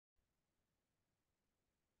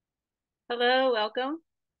Hello, welcome.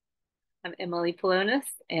 I'm Emily Polonis,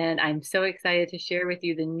 and I'm so excited to share with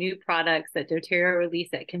you the new products that doTERRA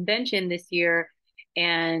released at convention this year,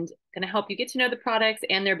 and going to help you get to know the products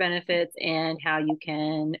and their benefits and how you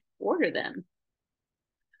can order them.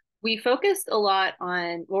 We focused a lot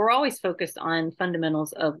on, well, we're always focused on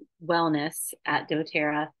fundamentals of wellness at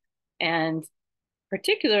doTERRA, and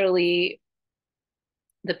particularly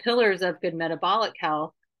the pillars of good metabolic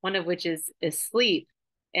health, one of which is sleep.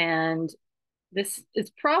 And this is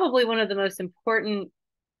probably one of the most important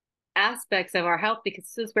aspects of our health because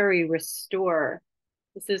this is where we restore.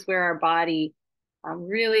 This is where our body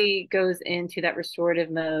really goes into that restorative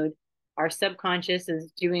mode. Our subconscious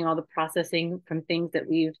is doing all the processing from things that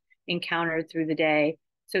we've encountered through the day.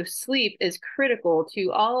 So sleep is critical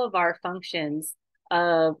to all of our functions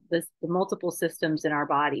of the multiple systems in our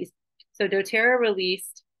bodies. So doTERRA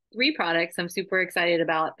released 3 products I'm super excited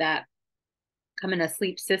about that come in a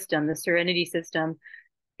sleep system. The Serenity system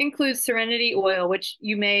includes Serenity Oil, which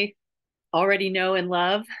you may already know and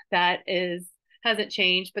love. That hasn't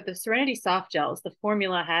changed, but the Serenity Softgels, the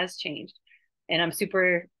formula has changed. And I'm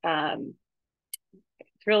super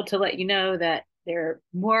thrilled to let you know that they're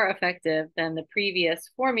more effective than the previous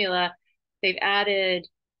formula. They've added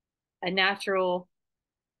a natural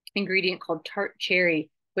ingredient called tart cherry,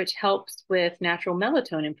 which helps with natural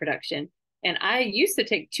melatonin production. And I used to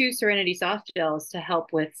take 2 Serenity Softgels to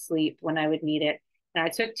help with sleep when I would need it. And I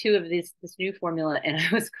took 2 of this new formula and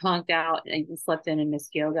I was conked out and I even slept in and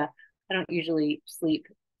missed yoga. I don't usually sleep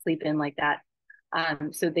in like that.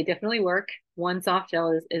 So they definitely work. 1 soft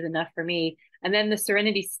gel is enough for me. And then the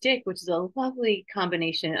Serenity Stick, which is a lovely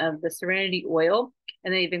combination of the Serenity oil,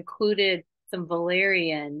 and they've included some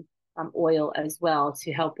valerian oil as well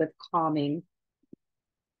to help with calming.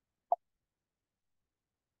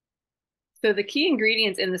 So the key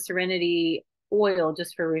ingredients in the Serenity oil,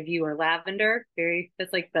 just for review, are lavender.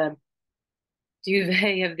 That's like the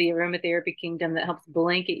duvet of the aromatherapy kingdom that helps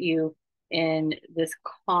blanket you in this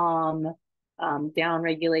calm down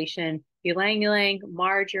regulation. Ylang ylang,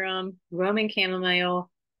 marjoram, Roman chamomile,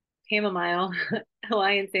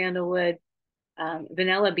 Hawaiian sandalwood,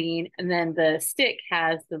 vanilla bean, and then the stick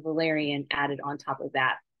has the valerian added on top of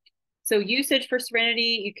that. So usage for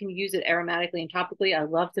Serenity, you can use it aromatically and topically. I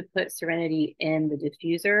love to put Serenity in the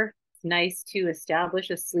diffuser. It's nice to establish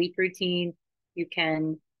a sleep routine. You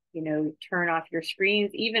can, turn off your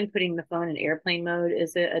screens. Even putting the phone in airplane mode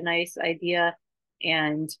is a nice idea.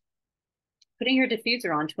 And putting your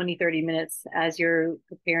diffuser on 20, 30 minutes as you're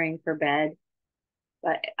preparing for bed.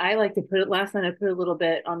 But I like to put it, last night I put a little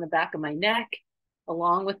bit on the back of my neck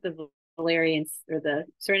along with the valerian or the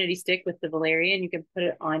Serenity Stick with the valerian. You can put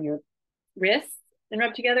it on your wrists and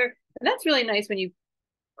rub together. And that's really nice when you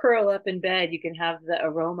curl up in bed. You can have the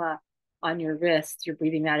aroma on your wrists. You're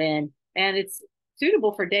breathing that in. And it's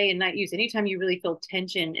suitable for day and night use. Anytime you really feel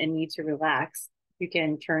tension and need to relax, you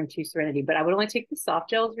can turn to Serenity. But I would only take the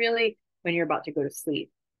soft gels really when you're about to go to sleep.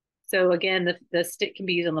 So again, the stick can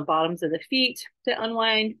be used on the bottoms of the feet to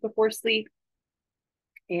unwind before sleep.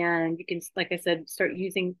 And you can, like I said, start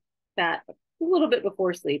using that a little bit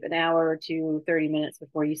before sleep, an hour to 30 minutes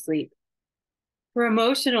before you sleep. For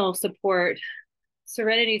emotional support,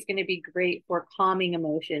 Serenity is going to be great for calming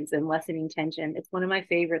emotions and lessening tension. It's one of my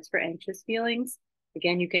favorites for anxious feelings.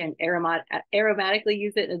 Again, you can aromatically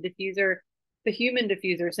use it in a diffuser. The human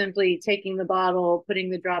diffuser, simply taking the bottle, putting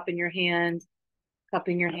the drop in your hand,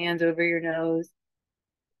 cupping your hands over your nose,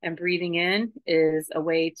 and breathing in is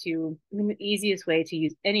the easiest way to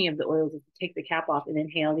use any of the oils is to take the cap off and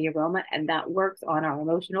inhale the aroma. And that works on our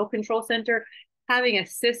emotional control center, having a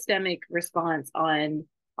systemic response on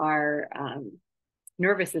our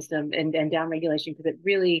nervous system and down regulation, because it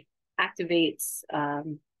really activates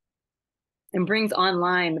and brings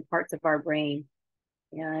online the parts of our brain.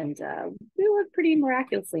 And we work pretty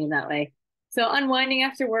miraculously in that way. So unwinding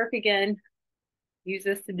after work, again, use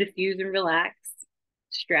this to diffuse and relax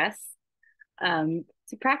stress.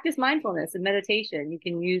 To practice mindfulness and meditation, you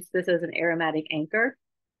can use this as an aromatic anchor.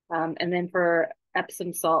 And then for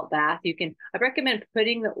Epsom salt bath, I recommend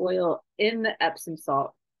putting the oil in the Epsom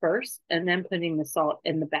salt first and then putting the salt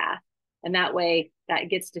in the bath. And that way that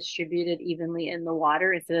gets distributed evenly in the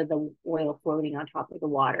water instead of the oil floating on top of the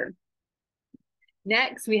water.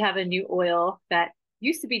 Next, we have a new oil that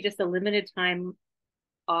used to be just a limited time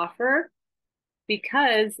offer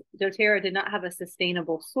because doTERRA did not have a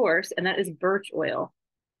sustainable source, and that is birch oil.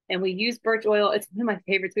 And we use birch oil. It's one of my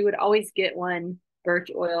favorites. We would always get one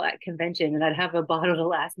birch oil at convention, and I'd have a bottle to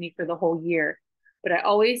last me for the whole year. But I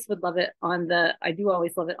always would love it I do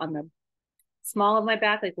always love it on the small of my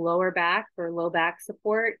back, like lower back for low back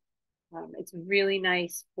support. It's really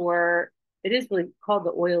nice for it is really called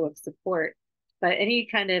the oil of support. But any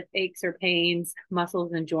kind of aches or pains,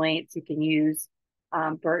 muscles and joints, you can use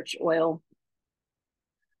birch oil.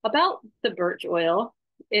 About the birch oil,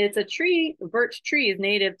 it's a tree. The birch tree is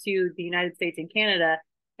native to the United States and Canada,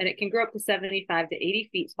 and it can grow up to 75 to 80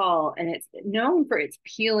 feet tall, and it's known for its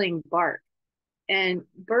peeling bark. And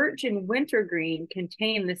birch and wintergreen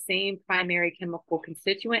contain the same primary chemical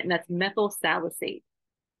constituent, and that's methyl salicylate.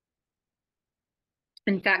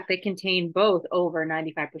 In fact, they contain both over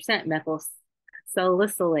 95% methyl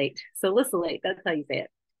salicylate. Salicylate, that's how you say it.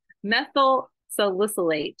 Methyl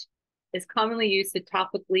salicylate is commonly used to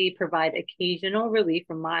topically provide occasional relief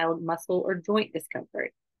from mild muscle or joint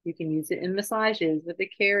discomfort. You can use it in massages with a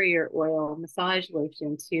carrier oil massage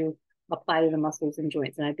lotion to apply to the muscles and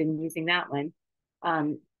joints. And I've been using that one.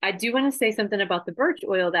 I do want to say something about the birch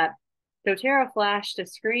oil that doTERRA flashed a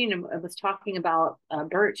screen and was talking about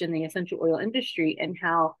birch in the essential oil industry and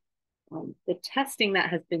how the testing that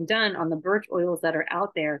has been done on the birch oils that are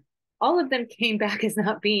out there, all of them came back as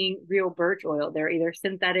not being real birch oil. They're either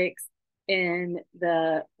synthetics in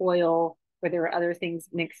the oil or there were other things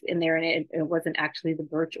mixed in there and it wasn't actually the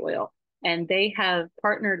birch oil. And they have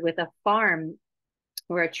partnered with a farm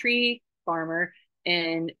or a tree farmer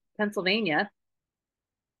in Pennsylvania,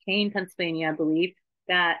 Kane, Pennsylvania, I believe,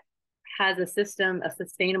 that has a system, a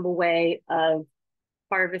sustainable way of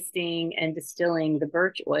harvesting and distilling the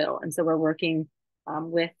birch oil. And so we're working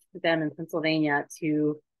with them in Pennsylvania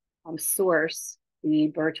to source the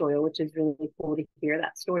birch oil, which is really cool to hear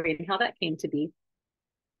that story and how that came to be.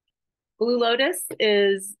 Blue Lotus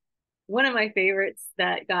is one of my favorites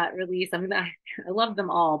that got released. I mean, I love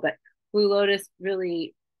them all, but Blue Lotus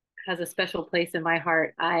really has a special place in my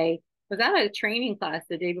heart. I was at a training class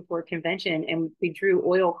the day before convention and we drew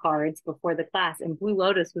oil cards before the class, and Blue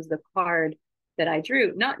Lotus was the card that I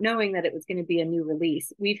drew, not knowing that it was going to be a new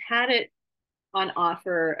release. We've had it on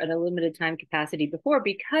offer at a limited time capacity before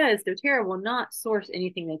because doTERRA will not source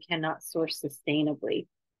anything they cannot source sustainably.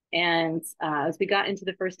 And as we got into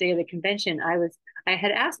the first day of the convention, I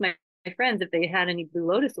had asked my friends if they had any Blue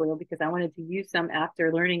Lotus oil because I wanted to use some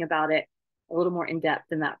after learning about it a little more in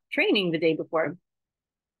depth in that training the day before.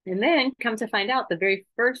 And then come to find out, the very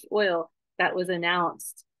first oil that was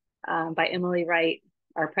announced by Emily Wright,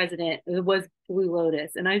 our president, was Blue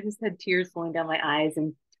Lotus. And I just had tears flowing down my eyes,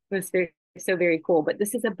 and it was very cool. But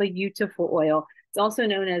this is a beautiful oil. It's also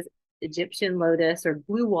known as Egyptian lotus or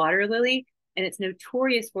blue water lily, and it's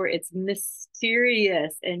notorious for its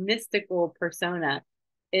mysterious and mystical persona.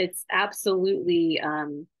 It's absolutely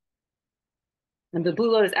and the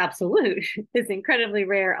Blue Lotus Absolute is incredibly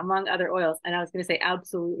rare among other oils. And I was going to say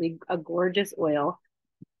absolutely a gorgeous oil.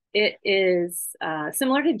 It is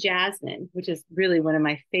similar to jasmine, which is really one of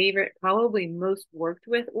my favorite, probably most worked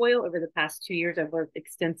with oil over the past 2 years. I've worked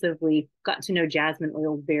extensively, gotten to know jasmine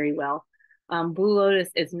oil very well. Blue Lotus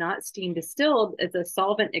is not steam distilled. It's a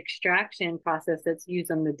solvent extraction process that's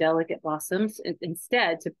used on the delicate blossoms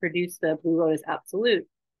instead to produce the Blue Lotus Absolute.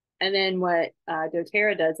 And then what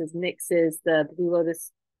doTERRA does is mixes the Blue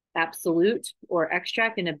Lotus Absolute or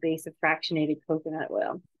extract in a base of fractionated coconut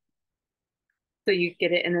oil. So you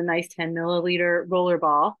get it in a nice 10 milliliter roller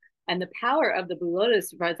ball. And the power of the Blue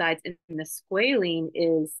Lotus resides in the squalene,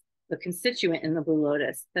 is the constituent in the Blue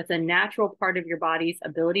Lotus. That's a natural part of your body's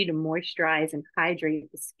ability to moisturize and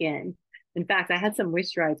hydrate the skin. In fact, I had some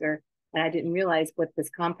moisturizer and I didn't realize what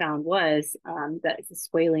this compound was, that it's a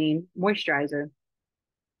squalene moisturizer.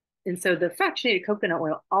 And so the fractionated coconut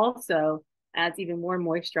oil also adds even more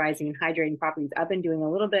moisturizing and hydrating properties. I've been doing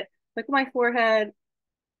a little bit like my forehead,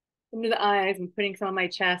 under the eyes, and putting some on my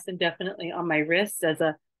chest and definitely on my wrists as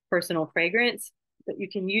a personal fragrance. But you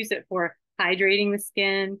can use it for hydrating the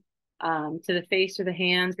skin, to the face or the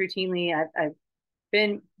hands routinely. I've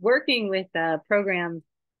been working with a program.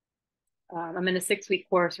 I'm in a 6-week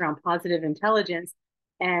course around positive intelligence,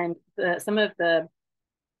 and some of the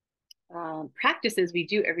practices we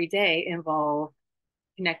do every day involve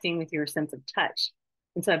connecting with your sense of touch.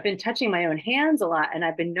 And so I've been touching my own hands a lot, and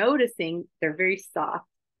I've been noticing they're very soft.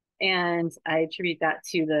 And I attribute that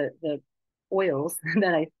to the oils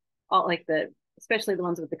that I all like, especially the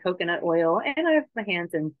ones with the coconut oil. And I have my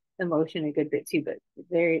hands in lotion a good bit too, but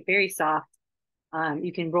very, very soft.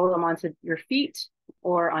 You can roll them onto your feet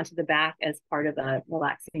or onto the back as part of a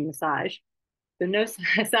relaxing massage. So no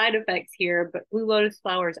side effects here, but Blue Lotus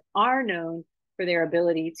flowers are known for their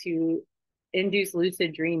ability to induce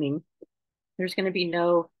lucid dreaming. There's going to be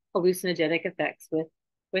no hallucinogenic effects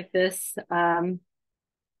with this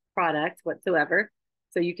product whatsoever.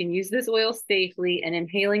 So you can use this oil safely, and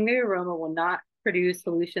inhaling the aroma will not produce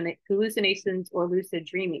hallucinations or lucid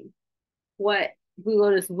dreaming. What Blue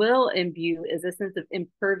Lotus will imbue is a sense of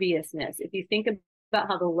imperviousness. If you think about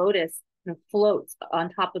how the lotus kind of floats on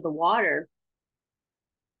top of the water,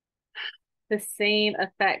 the same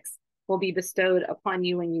effects will be bestowed upon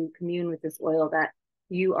you when you commune with this oil, that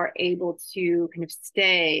you are able to kind of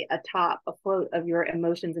stay afloat of your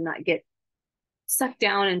emotions and not get sucked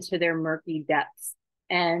down into their murky depths.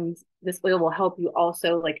 And this oil will help you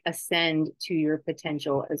also like ascend to your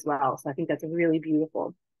potential as well. So I think that's really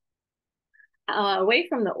beautiful. Away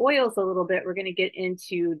from the oils a little bit, we're going to get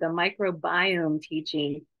into the microbiome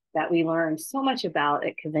teaching that we learned so much about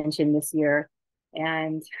at convention this year.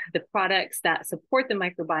 And the products that support the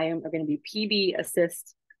microbiome are going to be PB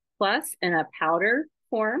Assist Plus in a powder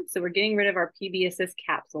form. So we're getting rid of our PB Assist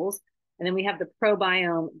capsules. And then we have the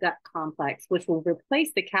Probiome Gut Complex, which will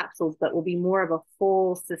replace the capsules, but will be more of a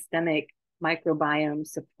full systemic microbiome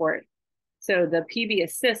support. So the PB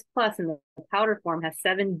Assist Plus in the powder form has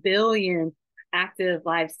 7 billion active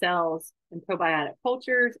live cells in probiotic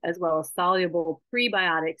cultures, as well as soluble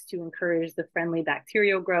prebiotics to encourage the friendly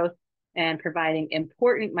bacterial growth and providing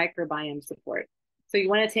important microbiome support. So you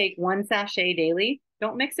want to take 1 sachet daily.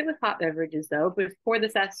 Don't mix it with hot beverages though, but pour the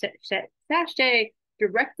sachet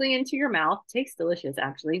directly into your mouth. Tastes delicious,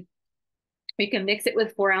 actually. You can mix it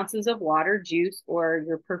with 4 ounces of water, juice, or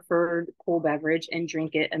your preferred cool beverage and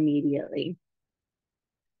drink it immediately.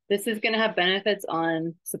 This is going to have benefits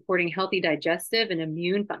on supporting healthy digestive and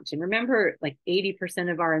immune function. Remember, like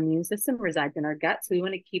 80% of our immune system resides in our gut. So we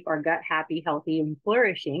want to keep our gut happy, healthy, and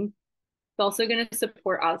flourishing. It's also going to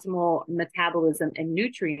support optimal metabolism and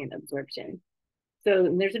nutrient absorption.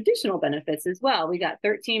 So there's additional benefits as well. We got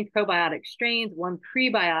 13 probiotic strains, 1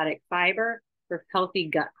 prebiotic fiber for healthy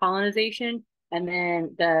gut colonization, and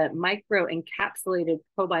then the micro encapsulated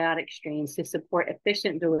probiotic strains to support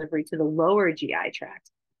efficient delivery to the lower GI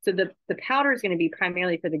tract. So the powder is going to be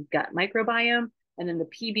primarily for the gut microbiome, and then the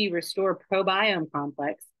PB Restore Probiome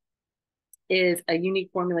Complex is a unique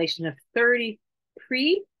formulation of 30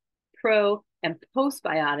 pre, pro, and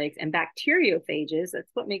postbiotics and bacteriophages. That's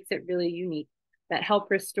what makes it really unique, that help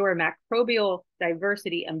restore microbial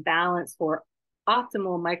diversity and balance for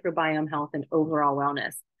optimal microbiome health and overall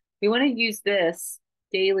wellness. We want to use this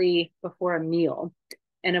daily before a meal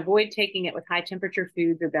and avoid taking it with high temperature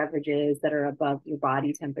foods or beverages that are above your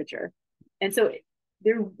body temperature. And so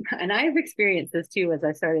and I've experienced this too as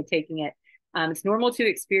I started taking it. It's normal to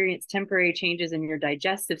experience temporary changes in your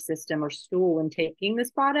digestive system or stool when taking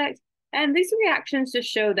this product. And these reactions just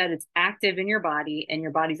show that it's active in your body and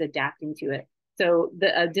your body's adapting to it. So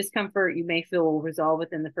the discomfort you may feel will resolve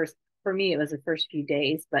within for me, it was the first few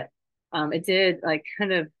days, but it did like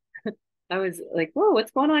kind of, I was like, whoa,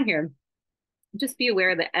 what's going on here? Just be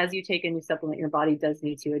aware that as you take a new supplement, your body does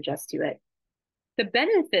need to adjust to it. The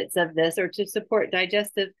benefits of this are to support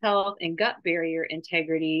digestive health and gut barrier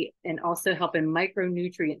integrity, and also help in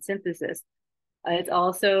micronutrient synthesis. It's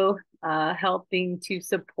also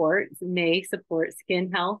may support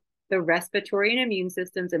skin health, the respiratory and immune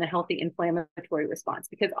systems, and a healthy inflammatory response,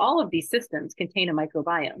 because all of these systems contain a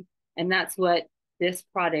microbiome. And that's what this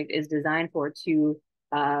product is designed for, to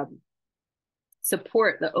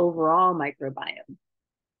support the overall microbiome.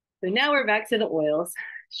 So now we're back to the oils.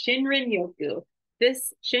 Shinrin-Yoku.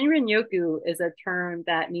 This Shinrin-Yoku is a term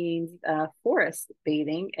that means forest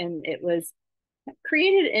bathing, and it was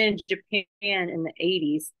created in Japan in the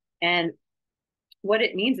 80s. And what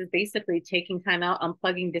it means is basically taking time out,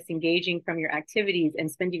 unplugging, disengaging from your activities, and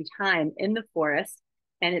spending time in the forest.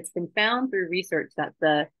 And it's been found through research that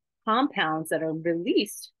the compounds that are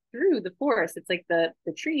released through the forest, it's like the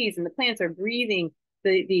trees and the plants are breathing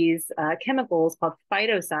these chemicals called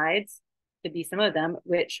phytocides, to be some of them,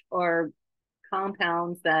 which are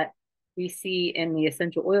compounds that we see in the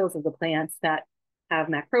essential oils of the plants that have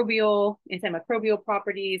antimicrobial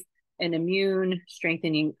properties and immune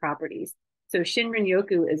strengthening properties. So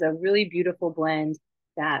Shinrin-Yoku is a really beautiful blend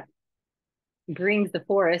that brings the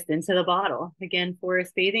forest into the bottle. Again,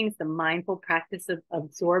 forest bathing is the mindful practice of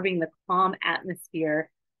absorbing the calm atmosphere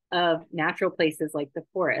of natural places like the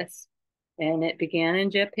forest. And it began in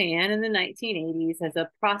Japan in the 1980s as a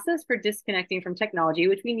process for disconnecting from technology,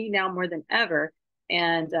 which we need now more than ever,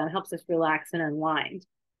 and helps us relax and unwind.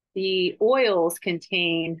 The oils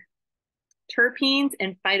contain terpenes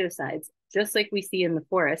and phytocides, just like we see in the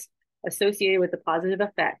forest, associated with the positive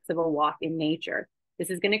effects of a walk in nature. This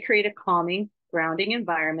is going to create a calming, grounding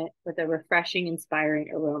environment with a refreshing, inspiring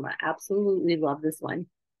aroma. Absolutely love this one.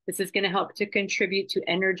 This is going to help to contribute to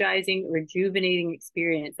energizing, rejuvenating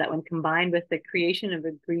experience that, when combined with the creation of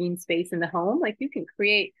a green space in the home, like you can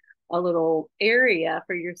create a little area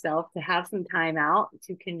for yourself to have some time out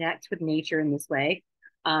to connect with nature in this way.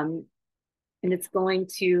 and it's going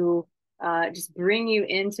to just bring you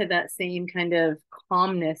into that same kind of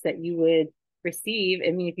calmness that you would receive.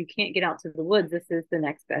 I mean, if you can't get out to the woods, this is the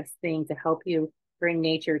next best thing to help you bring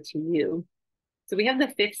nature to you. So we have the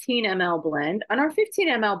 15 ml blend, and our 15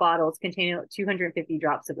 ml bottles contain 250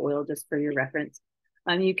 drops of oil, just for your reference.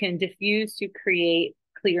 You can diffuse to create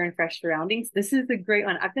clear and fresh surroundings. This is a great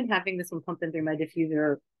one. I've been having this one pumping through my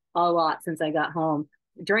diffuser a lot since I got home,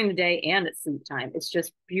 during the day and at sleep time. It's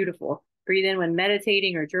just beautiful. Breathe in when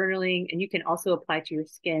meditating or journaling, and you can also apply to your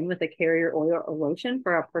skin with a carrier oil or lotion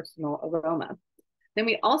for a personal aroma. Then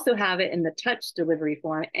we also have it in the touch delivery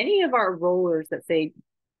form. Any of our rollers that say,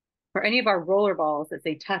 or any of our roller balls that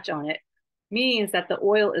say touch on it, means that the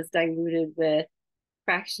oil is diluted with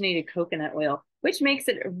fractionated coconut oil, which makes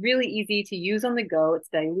it really easy to use on the go. It's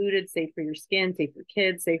diluted, safe for your skin, safe for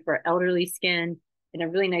kids, safe for elderly skin, and a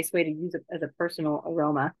really nice way to use it as a personal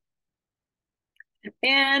aroma.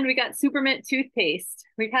 And we got SuperMint Toothpaste.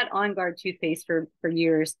 We've had On Guard toothpaste for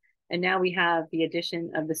years, and now we have the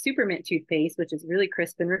addition of the SuperMint Toothpaste, which is really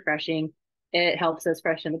crisp and refreshing. It helps us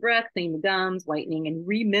freshen the breath, clean the gums, whitening, and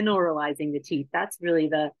remineralizing the teeth. That's really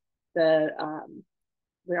the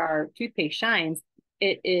where our toothpaste shines.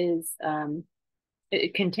 It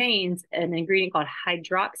contains an ingredient called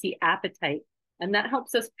hydroxyapatite, and that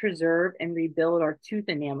helps us preserve and rebuild our tooth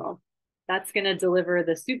enamel. That's going to deliver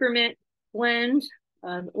the SuperMint blend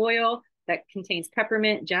oil that contains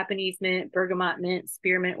peppermint, Japanese mint, bergamot mint,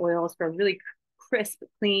 spearmint oils for a really crisp,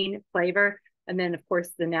 clean flavor. And then, of course,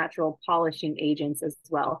 the natural polishing agents as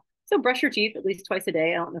well. So brush your teeth at least twice a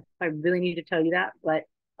day. I don't know if I really need to tell you that, but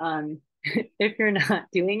if you're not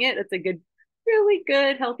doing it, it's a good, really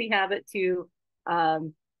good, healthy habit to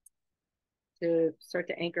start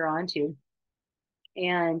to anchor onto.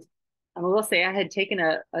 And I will say I had taken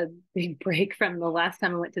a big break from the last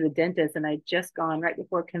time I went to the dentist, and I'd just gone right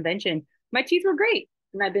before convention. My teeth were great,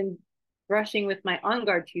 and I've been brushing with my On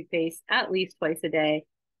Guard toothpaste at least twice a day,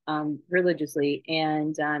 religiously.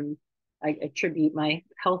 And I attribute my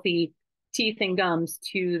healthy teeth and gums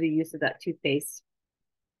to the use of that toothpaste.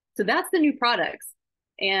 So that's the new products,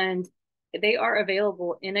 and they are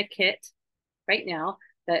available in a kit right now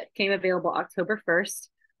that came available October 1st.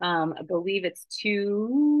 I believe it's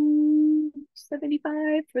 $275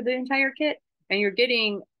 for the entire kit, and you're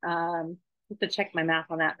getting, I have to check my math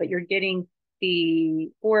on that, but you're getting the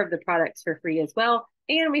 4 of the products for free as well.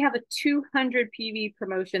 And we have a 200 PV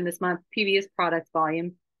promotion this month. PV is product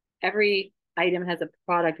volume. Every item has a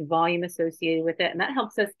product volume associated with it, and that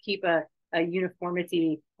helps us keep a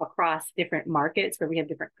uniformity across different markets where we have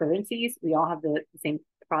different currencies. We all have the same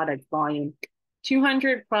product volume.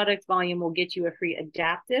 200 product volume will get you a free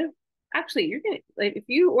Adaptiv. Actually, you're gonna, like, if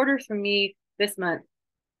you order from me this month,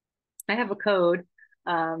 I have a code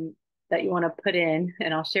that you want to put in,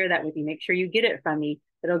 and I'll share that with you. Make sure you get it from me.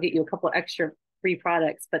 It'll get you a couple extra free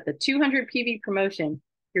products. But the 200 PV promotion,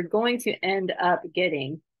 you're going to end up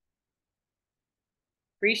getting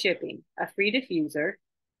free shipping, a free diffuser,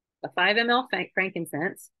 a 5 ml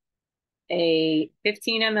frankincense, a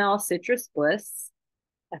 15 ml citrus bliss,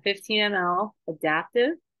 a 15 ml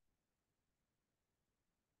Adaptiv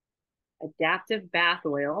Bath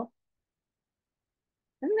Oil.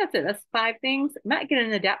 I think that's it. That's 5 things. I might get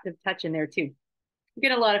an Adaptiv Touch in there too. You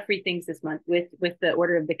get a lot of free things this month with the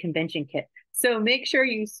order of the convention kit. So make sure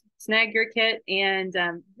you snag your kit and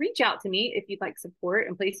reach out to me if you'd like support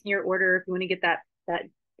and placing your order. If you want to get that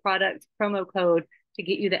product promo code to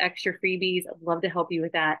get you the extra freebies, I'd love to help you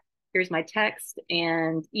with that. Here's my text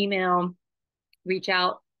and email. Reach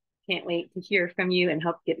out. Can't wait to hear from you and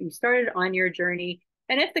help get you started on your journey.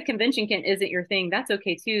 And if the convention kit isn't your thing, that's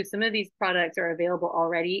okay too. Some of these products are available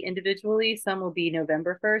already individually. Some will be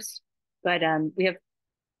November 1st, but we have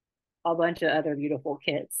a bunch of other beautiful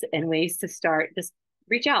kits and ways to start. Just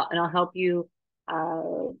reach out and I'll help you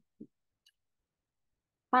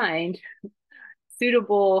find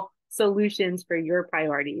suitable solutions for your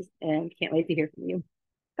priorities. And can't wait to hear from you.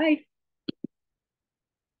 Bye.